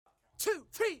2,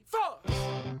 3, 4.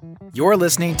 You're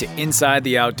listening to Inside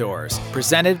the Outdoors,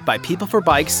 presented by People for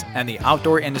Bikes and the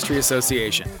Outdoor Industry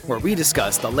Association, where we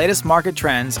discuss the latest market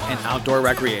trends in outdoor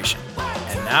recreation.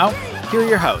 And now, here are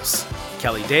your hosts,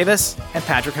 Kelly Davis and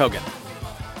Patrick Hogan.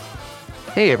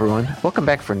 Hey everyone, welcome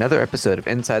back for another episode of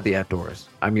Inside the Outdoors.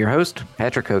 I'm your host,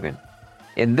 Patrick Hogan.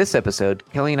 In this episode,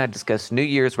 Kelly and I discuss New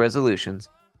Year's resolutions,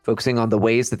 focusing on the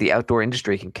ways that the outdoor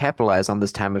industry can capitalize on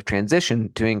this time of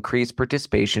transition to increase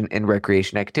participation in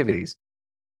recreation activities.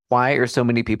 Why are so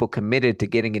many people committed to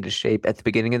getting into shape at the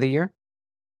beginning of the year?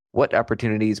 What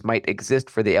opportunities might exist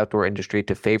for the outdoor industry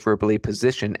to favorably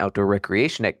position outdoor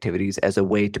recreation activities as a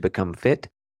way to become fit?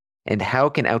 And how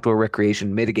can outdoor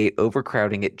recreation mitigate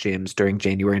overcrowding at gyms during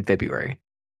January and February?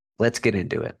 Let's get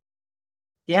into it.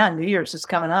 Yeah, New Year's is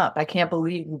coming up. I can't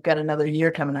believe we've got another year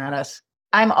coming at us.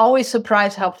 I'm always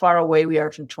surprised how far away we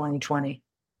are from 2020,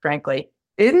 frankly.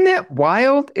 Isn't it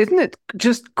wild? Isn't it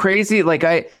just crazy?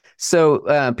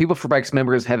 People for Bikes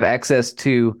members have access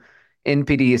to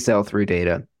NPD sell-through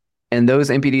data. And those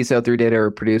NPD sell-through data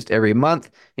are produced every month.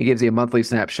 It gives you a monthly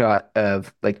snapshot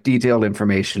of detailed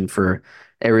information for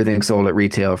everything sold at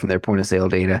retail from their point of sale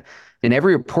data. And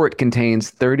every report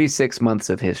contains 36 months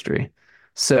of history.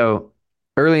 So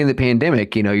early in the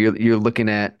pandemic, you're looking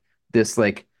at this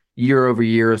year over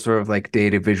year sort of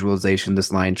data visualization,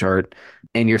 this line chart,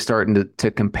 and you're starting to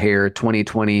compare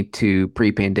 2020 to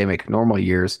pre-pandemic normal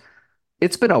years.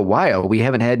 It's been a while. We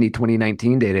haven't had any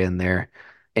 2019 data in there.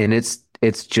 And it's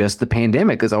just the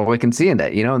pandemic is all we can see in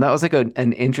that, and that was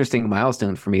an interesting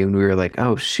milestone for me when we were like,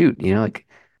 oh shoot,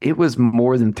 it was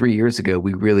more than 3 years ago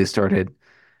we really started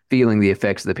feeling the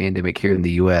effects of the pandemic here in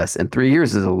the US, and 3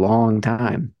 years is a long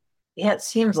time. Yeah, it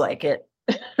seems like it.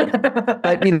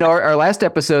 But our last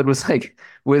episode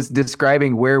was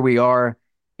describing where we are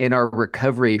in our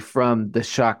recovery from the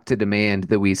shock to demand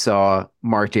that we saw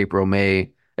March, April,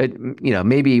 May,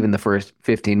 maybe even the first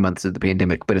 15 months of the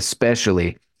pandemic, but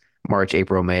especially March,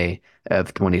 April, May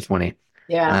of 2020.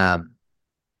 Yeah.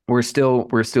 We're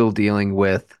still dealing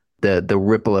with the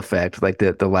ripple effect,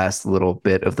 the last little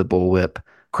bit of the bullwhip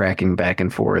cracking back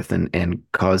and forth and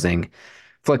causing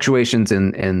fluctuations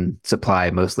in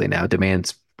supply mostly now.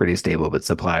 Demand's pretty stable, but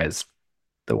supply is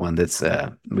the one that's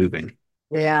moving.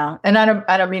 Yeah. And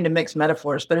I don't mean to mix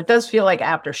metaphors, but it does feel like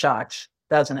aftershocks,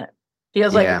 doesn't it?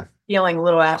 Feels like feeling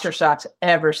little aftershocks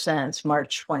ever since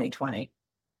March 2020.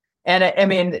 And I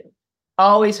mean,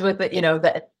 always with the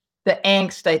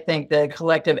angst, I think the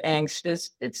collective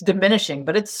angst it's diminishing,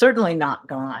 but it's certainly not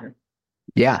gone.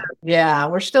 Yeah. Yeah.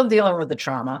 We're still dealing with the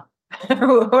trauma.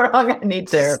 We're all going to need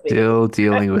therapy. Still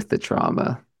dealing with the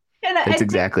trauma. That's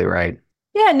exactly right.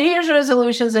 Yeah. New Year's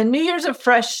resolutions and New Year's a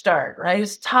fresh start, right?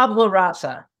 It's tabula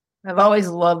rasa. I've always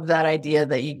loved that idea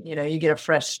that you get a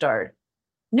fresh start.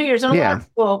 New Year's, and a lot of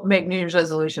people make New Year's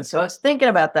resolutions. So I was thinking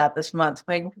about that this month.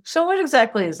 So what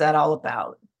exactly is that all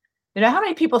about? How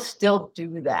many people still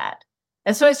do that?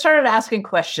 And so I started asking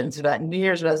questions about New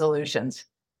Year's resolutions.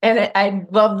 And I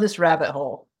love this rabbit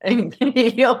hole.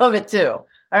 You'll love it too.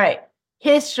 All right.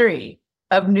 History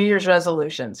of New Year's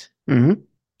resolutions. Mm-hmm.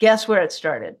 Guess where it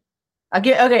started?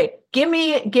 Give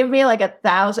me like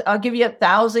 1,000. I'll give you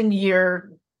 1,000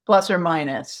 year plus or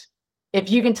minus. If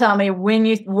you can tell me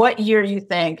what year you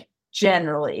think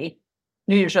generally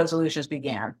New Year's resolutions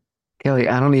began. Kelly,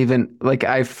 I don't even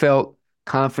I felt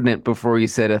confident before you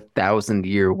said 1,000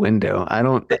 year window. I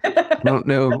don't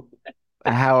know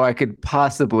how I could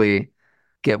possibly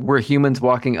were humans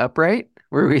walking upright?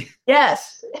 Were we?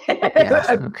 Yes.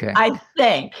 Yeah, okay. I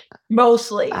think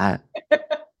mostly. What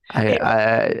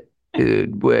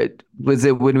was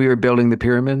it when we were building the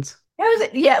pyramids? We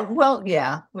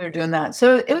were doing that.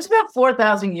 So it was about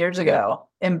 4,000 years ago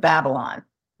in Babylon,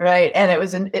 right? And it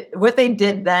was what they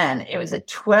did then. It was a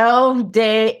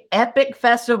 12-day epic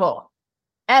festival,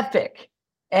 and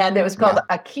it was called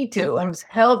Akitu, and it was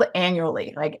held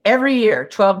annually, every year,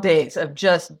 12 days of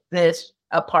just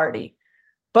a party.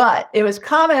 But it was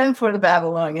common for the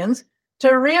Babylonians to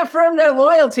reaffirm their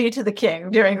loyalty to the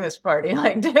king during this party.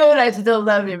 Dude, I still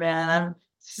love you, man. I'm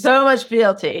so much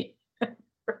fealty.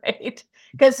 Right?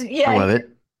 Because I love it.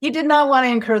 You did not want to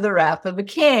incur the wrath of the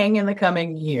king in the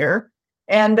coming year.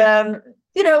 And it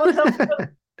was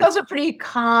also pretty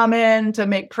common to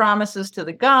make promises to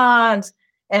the gods.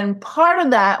 And part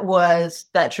of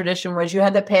that tradition was you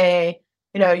had to pay,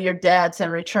 your debts and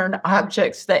return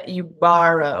objects that you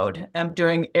borrowed. I'm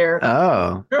doing air.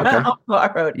 Oh, okay.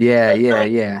 Borrowed. Yeah.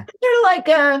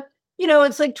 They're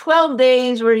it's 12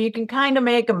 days where you can kind of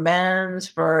make amends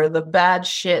for the bad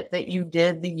shit that you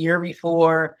did the year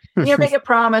before. You're making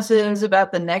promises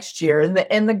about the next year.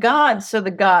 And the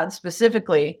gods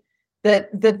specifically,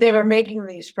 that they were making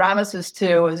these promises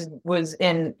to was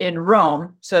in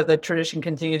Rome. So the tradition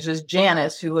continues as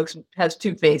Janus, who has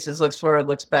two faces, looks forward,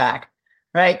 looks back,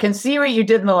 right? Can see what you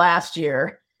did in the last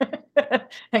year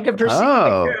and can perceive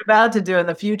what you're about to do in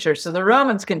the future. So the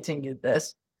Romans continued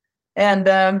this. And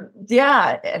I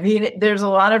mean, there's a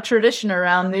lot of tradition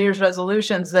around New Year's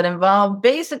resolutions that involve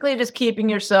basically just keeping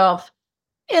yourself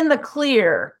in the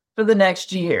clear for the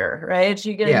next year, right?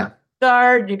 You're going to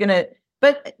start,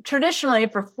 but traditionally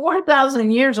for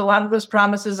 4,000 years, a lot of those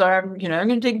promises are, I'm going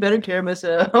to take better care of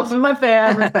myself and my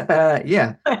family.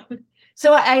 Yeah.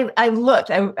 So I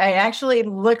actually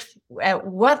looked at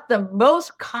what the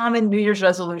most common New Year's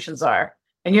resolutions are.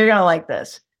 And you're going to like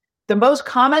this. The most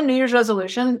common New Year's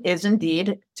resolution is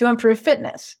indeed to improve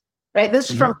fitness, right? This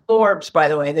is from Forbes, by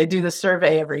the way. They do the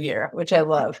survey every year, which I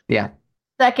love. Yeah.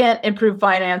 Second, improve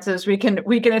finances. We can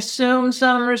assume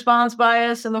some response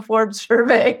bias in the Forbes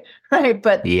survey, right?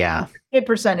 But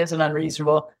 8% isn't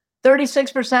unreasonable.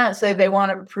 36% say they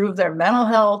want to improve their mental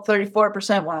health.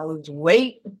 34% want to lose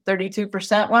weight.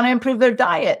 32% want to improve their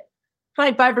diet.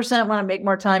 25% want to make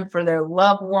more time for their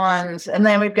loved ones. And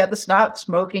then we've got the stop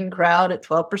smoking crowd at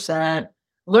 12%.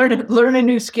 Learn a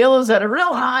new skill is at a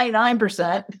real high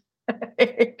 9%.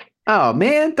 Oh,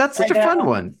 man, that's such a fun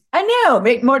one. I know.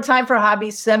 Make more time for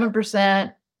hobbies,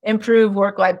 7%. Improve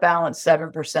work-life balance,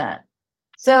 7%.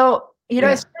 So,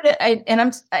 I started,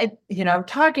 I'm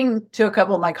talking to a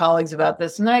couple of my colleagues about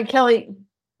this. And they're like, Kelly,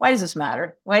 why does this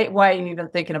matter? Why are you even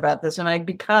thinking about this? And I'm like,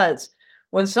 because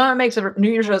when someone makes a New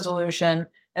Year's resolution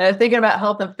and they're thinking about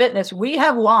health and fitness, we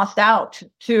have lost out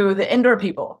to the indoor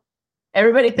people.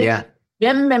 Everybody thinks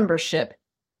gym membership.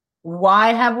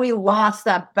 Why have we lost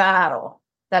that battle?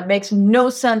 That makes no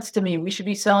sense to me. We should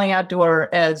be selling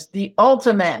outdoor as the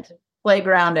ultimate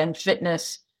playground and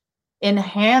fitness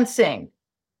enhancing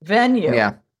venue.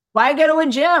 Yeah. Why go to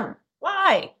a gym?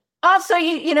 Why? Also,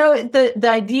 the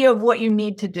idea of what you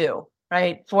need to do,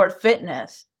 right, for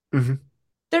fitness. Mm-hmm.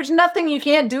 There's nothing you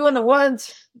can't do in the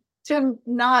woods to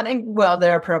not. Well,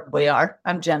 there probably are.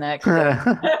 I'm Gen X.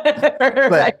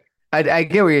 But I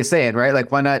get what you're saying, right?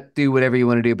 Like, why not do whatever you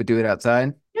want to do, but do it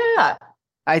outside? Yeah.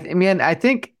 I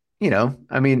think,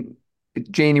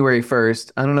 January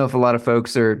 1st, I don't know if a lot of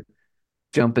folks are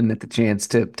jumping at the chance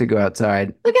to go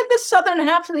outside. Look at the southern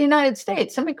half of the United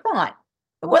States. I mean, come on.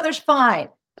 The weather's fine.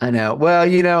 I know.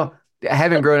 Well,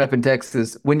 having grown up in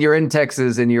Texas, when you're in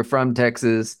Texas and you're from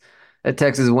Texas, a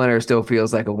Texas winter still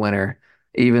feels like a winter,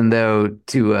 even though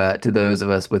to those of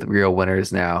us with real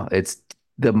winters now, it's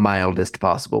the mildest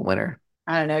possible winter.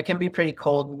 I don't know. It can be pretty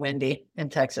cold and windy in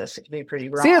Texas. It can be pretty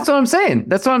raw. See, that's what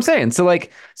I'm saying.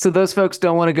 So those folks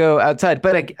don't want to go outside,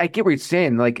 but I get what you're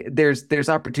saying. Like, there's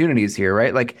opportunities here,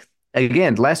 right? Like,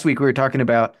 again, last week we were talking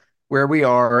about where we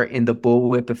are in the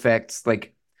bullwhip effects,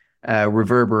 like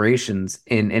reverberations,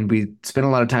 and we spent a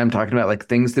lot of time talking about like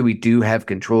things that we do have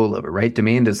control over, right?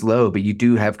 Demand is low, but you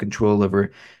do have control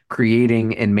over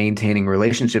creating and maintaining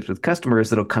relationships with customers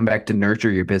that'll come back to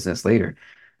nurture your business later.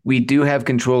 We do have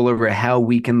control over how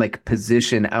we can like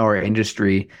position our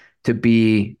industry to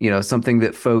be, something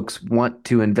that folks want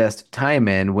to invest time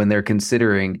in when they're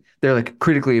like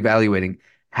critically evaluating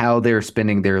how they're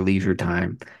spending their leisure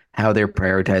time, how they're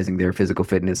prioritizing their physical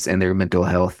fitness and their mental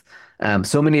health.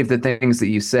 So many of the things that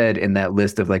you said in that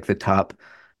list of like the top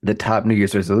New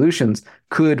Year's resolutions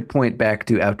could point back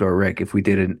to outdoor rec if we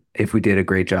did a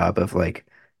great job of like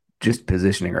just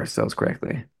positioning ourselves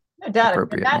correctly. No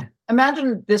doubt.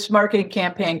 Imagine this marketing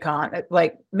campaign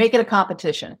like make it a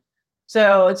competition.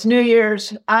 So it's New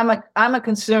Year's. I'm a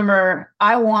consumer.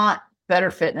 I want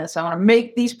better fitness. I want to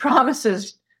make these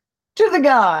promises to the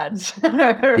gods.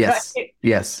 Right?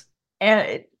 Yes.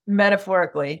 And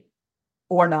metaphorically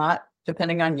or not,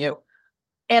 depending on you.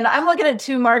 And I'm looking at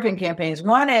two marketing campaigns.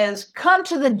 One is come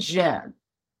to the gym.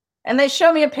 And they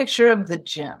show me a picture of the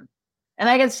gym. And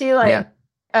I can see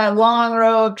a long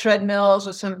row of treadmills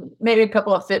with maybe a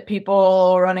couple of fit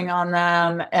people running on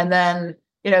them. And then,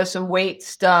 some weight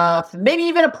stuff, maybe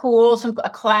even a pool, a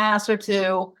class or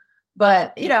two.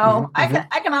 But,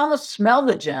 I can almost smell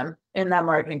the gym in that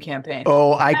marketing campaign.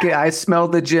 Oh, I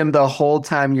smelled the gym the whole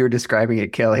time you were describing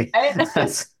it, Kelly.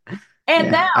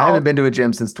 Now I haven't been to a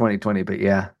gym since 2020, but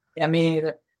yeah. Yeah, me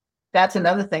either. That's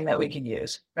another thing that we can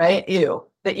use, right?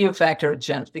 The U factor of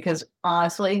gyms, because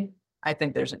honestly, I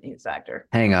think there's an U factor.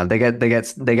 Hang on, they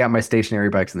got my stationary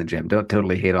bikes in the gym. Don't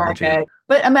totally hate on the gym.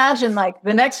 But imagine like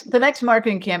the next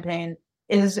marketing campaign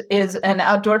is an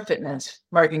outdoor fitness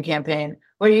marketing campaign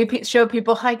where you show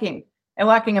people hiking and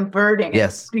walking and birding,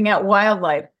 and looking at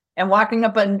wildlife, and walking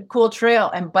up a cool trail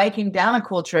and biking down a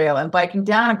cool trail and biking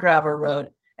down a gravel road.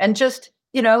 And just,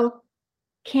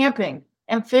 camping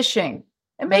and fishing.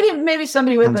 And maybe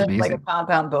somebody with Sounds like a amazing.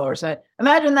 compound bow or something.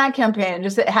 Imagine that campaign and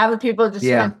just have the people just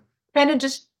Yeah. kind of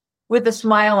just with a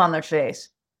smile on their face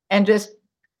and just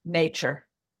nature.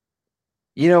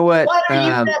 You know what?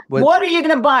 What are you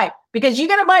gonna buy? Because you're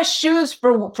gonna buy shoes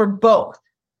for both.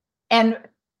 And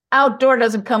outdoor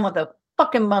doesn't come with a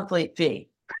fucking monthly fee.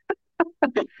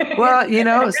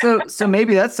 Well, so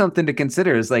maybe that's something to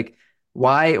consider is like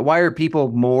why are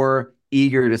people more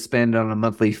eager to spend on a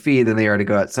monthly fee than they are to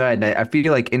go outside? And I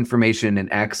feel like information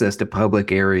and access to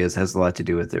public areas has a lot to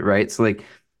do with it, right? So like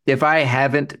if I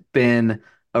haven't been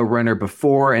a runner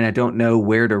before and I don't know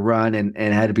where to run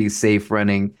and how to be safe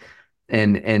running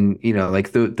and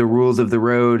like the rules of the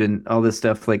road and all this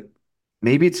stuff, like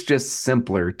maybe it's just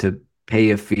simpler to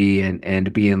pay a fee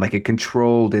and be in like a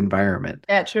controlled environment.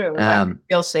 Yeah, true. I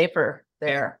feel safer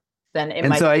there than in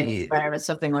my environment,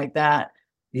 something like that.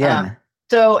 Yeah.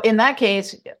 So in that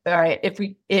case, all right,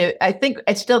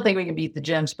 I still think we can beat the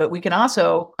gyms, but we can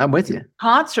also I'm with you.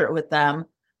 Concert with them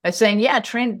by saying, yeah,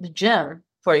 train at the gym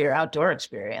for your outdoor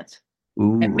experience.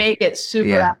 Ooh, and make it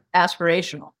super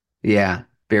aspirational. Yeah,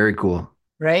 very cool.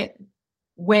 Right?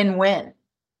 Win-win.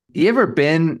 You ever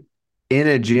been in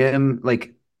a gym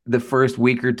like the first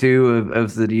week or two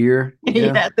of the year?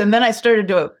 Yeah. And then I started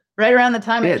to right around the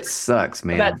time it sucks,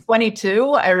 man. About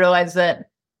 22, I realized that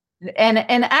and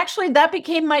actually that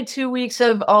became my 2 weeks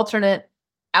of alternate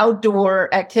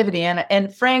outdoor activity.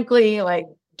 And frankly, like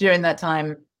during that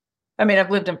time, I mean, I've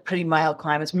lived in pretty mild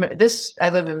climates. I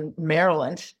live in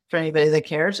Maryland for anybody that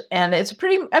cares. And it's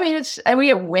we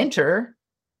have winter,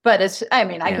 but I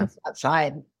can sit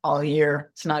outside all year.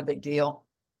 It's not a big deal.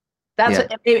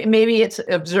 Maybe it's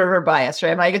observer bias,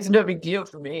 right? I'm like, it's no big deal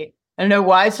for me. I don't know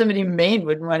why somebody in Maine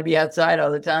wouldn't want to be outside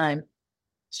all the time.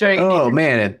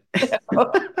 Man.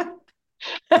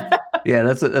 Yeah,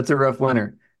 that's a rough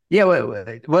winter. Yeah,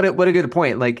 what a good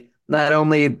point. Like not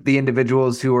only the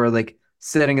individuals who are like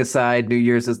setting aside New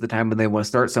Year's as the time when they want to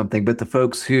start something, but the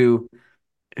folks who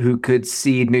could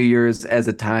see New Year's as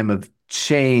a time of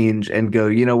change and go,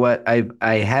 you know what,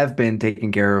 I have been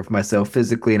taking care of myself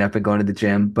physically and I've been going to the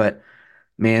gym, but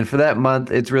man, for that month,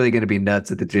 it's really going to be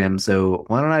nuts at the gym. So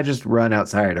why don't I just run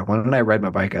outside, or why don't I ride my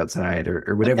bike outside,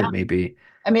 or whatever it may be.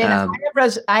 I mean,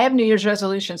 I have New Year's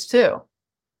resolutions too.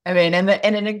 I mean, and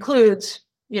it includes,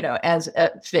 as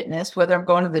fitness, whether I'm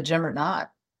going to the gym or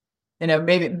not.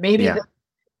 Maybe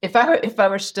if I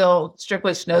were still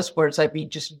strictly snow sports, I'd be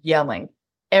just yelling,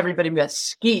 everybody must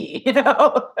ski.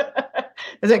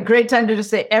 It's a great time to just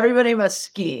say everybody must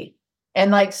ski. And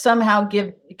like somehow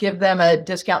give them a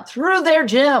discount through their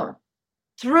gym.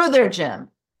 So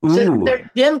their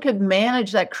gym could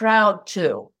manage that crowd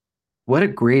too. What a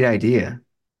great idea.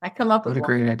 I come up with what a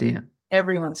great idea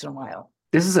every once in a while.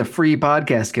 This is a free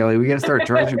podcast, Kelly. We got to start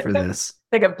charging for this.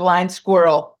 Like a blind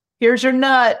squirrel. Here's your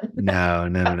nut. No.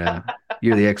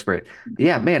 You're the expert.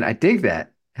 Yeah, man, I dig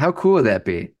that. How cool would that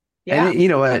be? Yeah. And you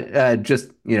know what?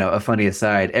 Just, a funny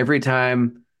aside,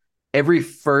 every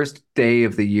first day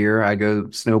of the year I go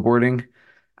snowboarding,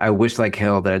 I wish like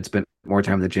hell that I'd spent more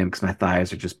time in the gym because my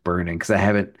thighs are just burning because I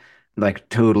haven't like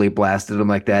totally blasted them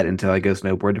like that until I go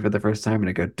snowboarding for the first time and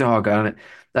I go, doggone it.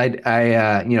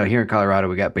 I here in Colorado,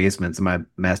 we got basements and my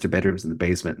master bedroom's in the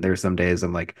basement. And there are some days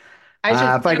I'm like,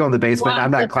 if I go in the basement,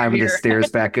 I'm not climbing the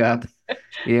stairs back up.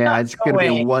 Yeah, it's going to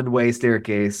be a one-way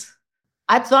staircase.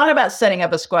 I've thought about setting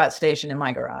up a squat station in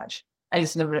my garage. I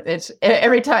just never, it's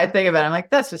every time I think about it, I'm like,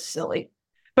 that's just silly.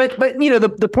 But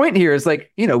the point here is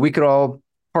like, we could all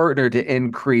partner to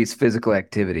increase physical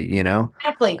activity,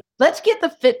 Exactly. Let's get the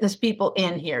fitness people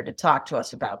in here to talk to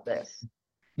us about this.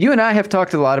 You and I have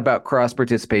talked a lot about cross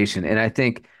participation, and I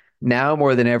think now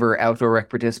more than ever, outdoor rec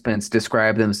participants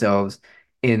describe themselves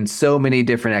in so many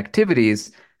different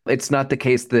activities. It's not the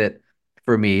case that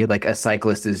for me, like a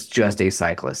cyclist is just a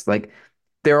cyclist. Like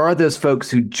there are those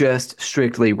folks who just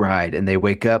strictly ride and they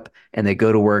wake up and they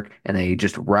go to work and they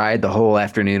just ride the whole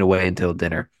afternoon away until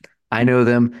dinner. I know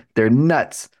them. They're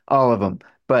nuts, all of them,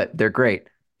 but they're great.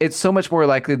 It's so much more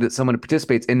likely that someone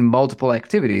participates in multiple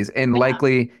activities and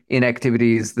likely in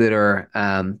activities that are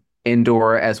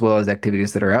indoor as well as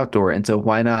activities that are outdoor. And so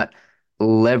why not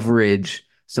leverage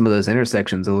some of those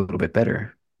intersections a little bit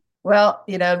better? Well,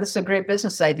 this is a great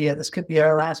business idea. This could be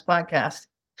our last podcast.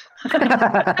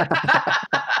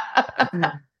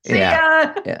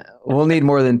 Yeah. We'll need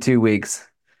more than 2 weeks,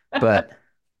 but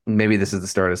maybe this is the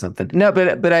start of something. No,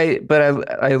 but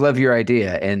I love your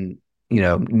idea. And,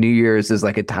 New Year's is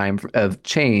like a time of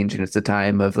change and it's a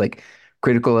time of like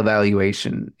critical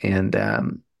evaluation and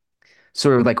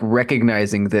sort of like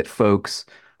recognizing that folks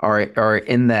are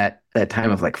in that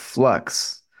time of like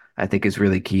flux. I think is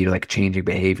really key to like changing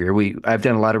behavior. I've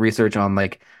done a lot of research on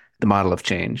like the model of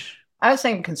change. I was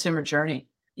thinking consumer journey.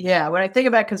 Yeah, when I think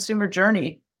about consumer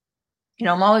journey,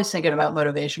 I'm always thinking about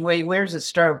motivation. Where does it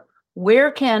start?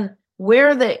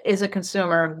 Is a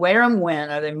consumer, where and when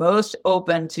are they most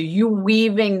open to you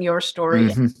weaving your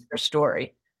story into their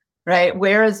story, right?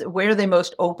 Where are they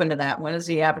most open to that? When is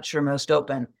the aperture most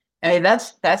open? I mean,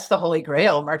 that's the holy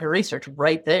grail of market research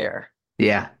right there.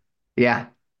 Yeah. Yeah.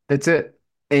 That's it.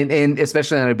 And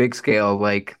especially on a big scale,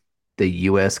 like the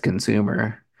US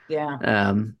consumer. Yeah.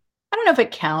 Um, I don't know if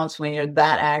it counts when you're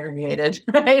that aggregated,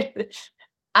 right?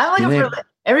 I'm looking yeah. for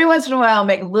every once in a while,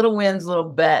 make little wins, little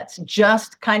bets,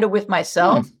 just kind of with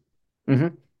myself.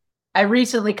 Mm-hmm. I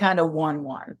recently kind of won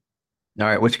one. All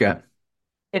right, what you got?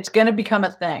 It's going to become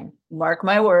a thing. Mark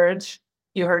my words.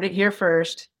 You heard it here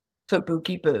first.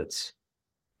 Fabuki boots.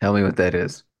 Tell me what that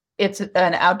is. It's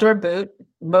an outdoor boot,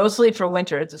 mostly for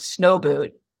winter. It's a snow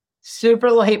boot, super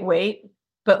lightweight,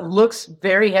 but looks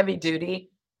very heavy duty.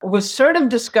 Was sort of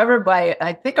discovered by,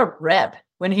 I think, a rep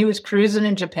when he was cruising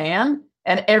in Japan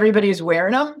and everybody's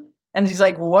wearing them. And he's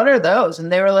like, what are those?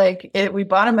 And they were like, we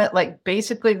bought them at like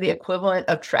basically the equivalent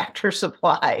of Tractor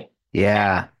Supply.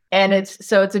 Yeah. And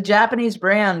it's a Japanese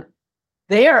brand.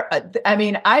 They are, I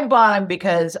mean, I bought them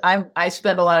because I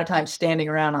spend a lot of time standing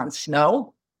around on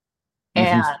snow.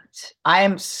 And I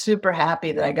am super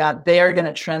happy that they are going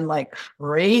to trend like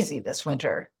crazy this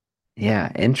winter.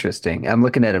 Yeah, interesting. I'm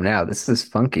looking at them now. This is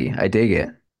funky. I dig it.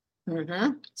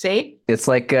 See? It's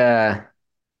like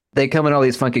they come in all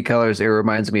these funky colors. It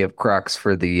reminds me of Crocs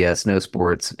for the snow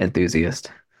sports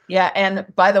enthusiast. Yeah, and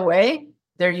by the way,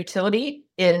 their utility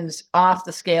is off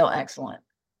the scale excellent.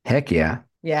 Heck yeah.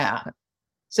 Yeah.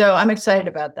 So I'm excited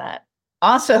about that.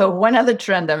 Also, one other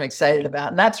trend I'm excited about,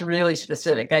 and that's really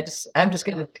specific. I'm just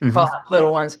going to call out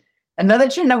little ones. Another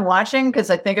trend I'm watching, because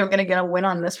I think I'm going to get a win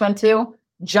on this one too.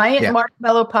 Giant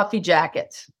marshmallow puffy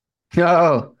jackets.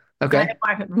 Oh, okay.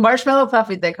 Marshmallow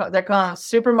puffy. They're calling them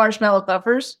super marshmallow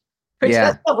puffers, which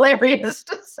is hilarious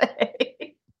to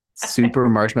say. Super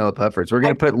marshmallow puffers. We're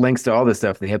going to put links to all this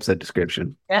stuff in the episode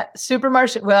description. Yeah, super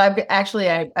marshmallow. Well,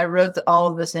 I wrote all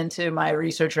of this into my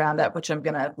research roundup, which I'm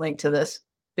going to link to this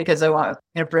because I want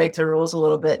to break the rules a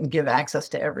little bit and give access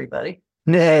to everybody.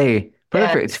 Nay,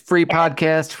 perfect. It's free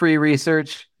podcast, free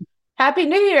research. Happy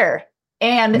New Year.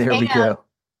 And there we go.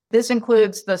 This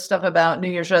includes the stuff about New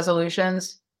Year's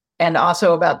resolutions and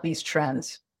also about these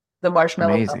trends. The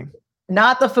marshmallow. Amazing. Puffy.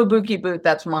 Not the Fabuki boot.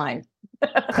 That's mine.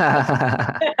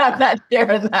 I'm not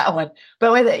sharing that one.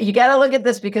 But wait, you got to look at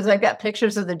this because I've got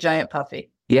pictures of the giant puffy.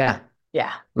 Yeah.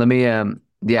 Yeah. Let me, I'm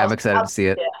excited to see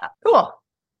it. Yeah. Cool.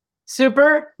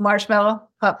 Super marshmallow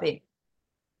puffy.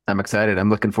 I'm excited. I'm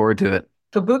looking forward to it.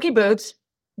 Fabuki boots,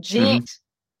 jeans,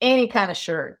 any kind of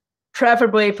shirt.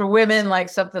 Preferably for women, like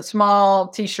something small,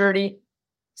 t-shirty.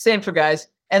 Same for guys.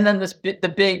 And then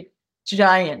the big,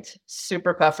 giant,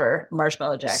 super puffer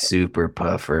marshmallow jacket. Super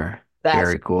puffer.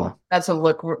 Very cool. That's a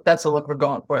look we're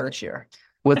going for this year.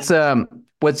 What's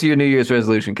your New Year's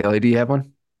resolution, Kelly? Do you have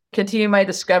one? Continue my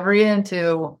discovery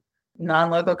into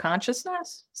non-local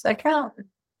consciousness. Does that count?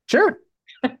 Sure.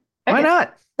 Okay. Why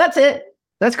not? That's it.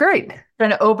 That's great.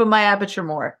 Trying to open my aperture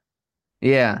more.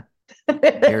 Yeah.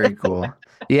 Very cool.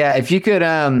 Yeah, if you could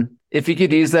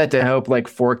use that to help like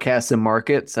forecast some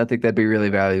markets, I think that'd be really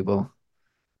valuable.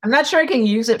 I'm not sure I can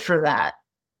use it for that,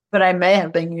 but I may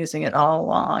have been using it all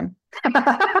along.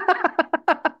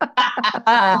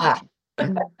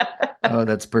 Oh,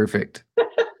 that's perfect.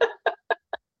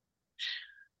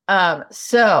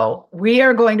 So we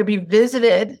are going to be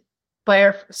visited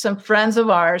by some friends of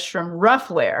ours from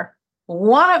Roughwear,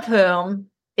 one of whom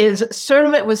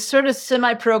was sort of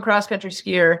semi-pro cross-country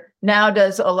skier, now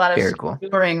does a lot of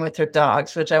touring with her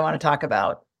dogs, which I want to talk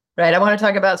about, right? I want to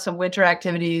talk about some winter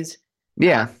activities.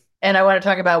 Yeah. And I want to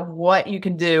talk about what you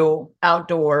can do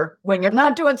outdoor when you're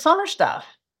not doing summer stuff,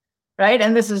 right?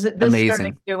 And this is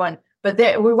amazing. Is one. But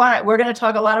we're going to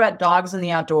talk a lot about dogs in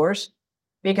the outdoors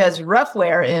because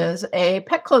Roughwear is a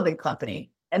pet clothing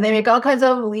company. And they make all kinds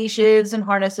of leashes and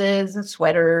harnesses and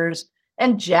sweaters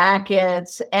and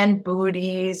jackets and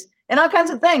booties and all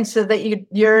kinds of things so that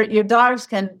your dogs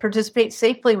can participate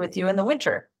safely with you in the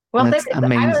winter. Well, that's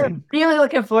amazing. I'm really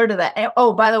looking forward to that. And,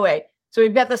 oh, by the way, so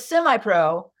we've got the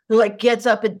semi-pro who like gets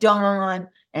up at dawn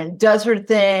and does her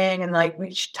thing and like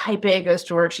type A goes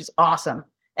to work. She's awesome.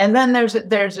 And then there's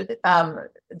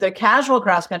the casual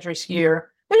cross-country skier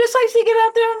who just likes to get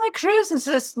out there and like cruise and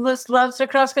just loves to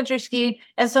cross-country ski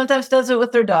and sometimes does it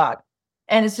with their dog.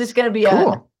 And it's just going to be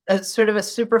a sort of a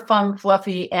super fun,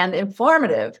 fluffy, and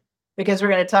informative because we're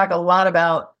going to talk a lot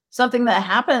about something that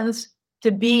happens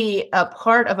to be a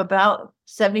part of about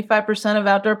 75% of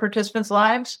outdoor participants'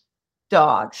 lives?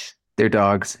 Dogs. They're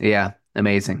dogs. Yeah.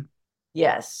 Amazing.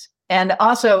 Yes. And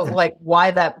also like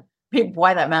why that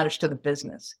matters to the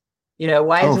business.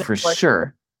 Why is Oh, it for important?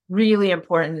 sure. Really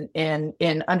important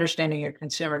in understanding your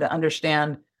consumer, to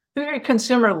understand who your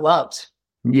consumer loves.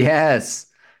 Yes.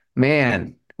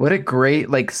 Man, what a great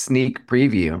sneak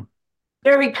preview.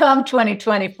 Here we come,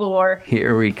 2024.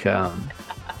 Here we come.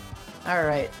 All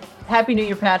right. Happy New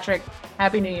Year, Patrick.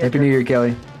 Happy New Year. Happy New Year,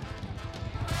 Kelly.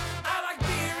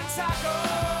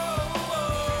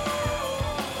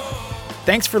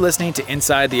 Thanks for listening to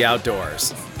Inside the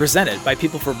Outdoors, presented by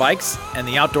People for Bikes and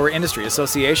the Outdoor Industry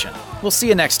Association. We'll see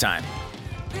you next time.